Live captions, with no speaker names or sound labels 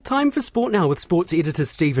Time for sport now with sports editor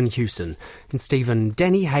Stephen Hewson. And Stephen,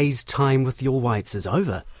 Danny Hayes' time with the All Whites is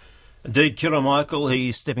over. Indeed, kia ora, Michael.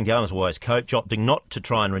 He's stepping down as Warriors coach, opting not to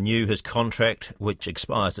try and renew his contract, which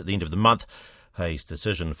expires at the end of the month. Hayes'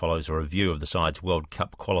 decision follows a review of the side's World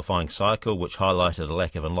Cup qualifying cycle, which highlighted a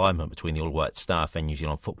lack of alignment between the All White staff and New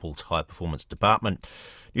Zealand Football's high-performance department.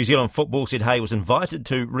 New Zealand Football said Hayes was invited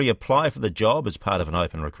to reapply for the job as part of an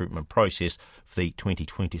open recruitment process for the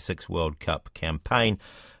 2026 World Cup campaign,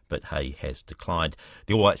 but Hayes has declined.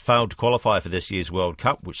 The All Whites failed to qualify for this year's World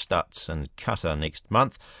Cup, which starts in Qatar next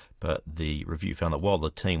month, but the review found that while the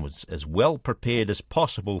team was as well prepared as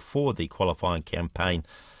possible for the qualifying campaign,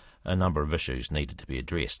 a number of issues needed to be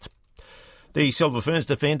addressed. The Silver Ferns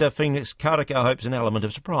defender Phoenix Karaka hopes an element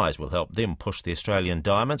of surprise will help them push the Australian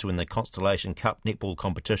Diamonds when the Constellation Cup netball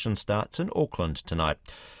competition starts in Auckland tonight.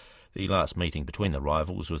 The last meeting between the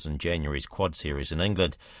rivals was in January's Quad Series in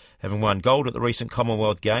England. Having won gold at the recent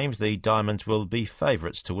Commonwealth Games, the Diamonds will be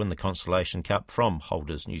favourites to win the Constellation Cup from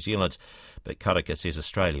holders New Zealand. But Karaka says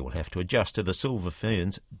Australia will have to adjust to the Silver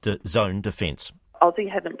Ferns' zone defence. Aussie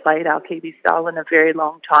haven't played our Kiwi style in a very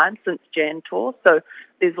long time, since Jan Tour, so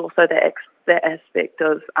there's also that aspect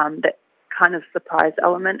of that kind of surprise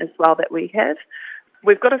element as well that we have.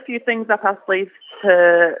 We've got a few things up our sleeves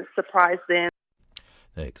to surprise them.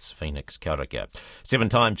 That's Phoenix Karaka.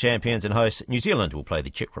 7-time champions and hosts New Zealand will play the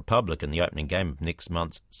Czech Republic in the opening game of next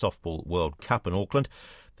month's Softball World Cup in Auckland.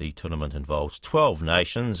 The tournament involves 12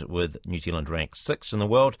 nations, with New Zealand ranked 6th in the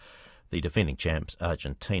world. The defending champs,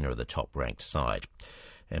 Argentina, are the top-ranked side.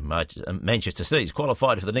 And Manchester City's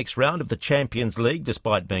qualified for the next round of the Champions League,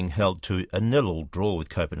 despite being held to a 0-0 draw with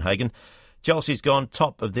Copenhagen. Chelsea's gone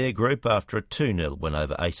top of their group after a 2-0 win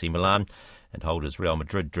over AC Milan, and holders Real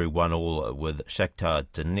Madrid drew 1-1 with Shakhtar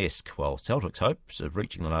Donetsk, while Celtic's hopes of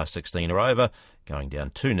reaching the last 16 are over, going down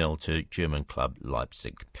 2-0 to German club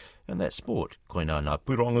Leipzig. And that's sport. Koina ngā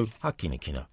pūrongo, hakinakina.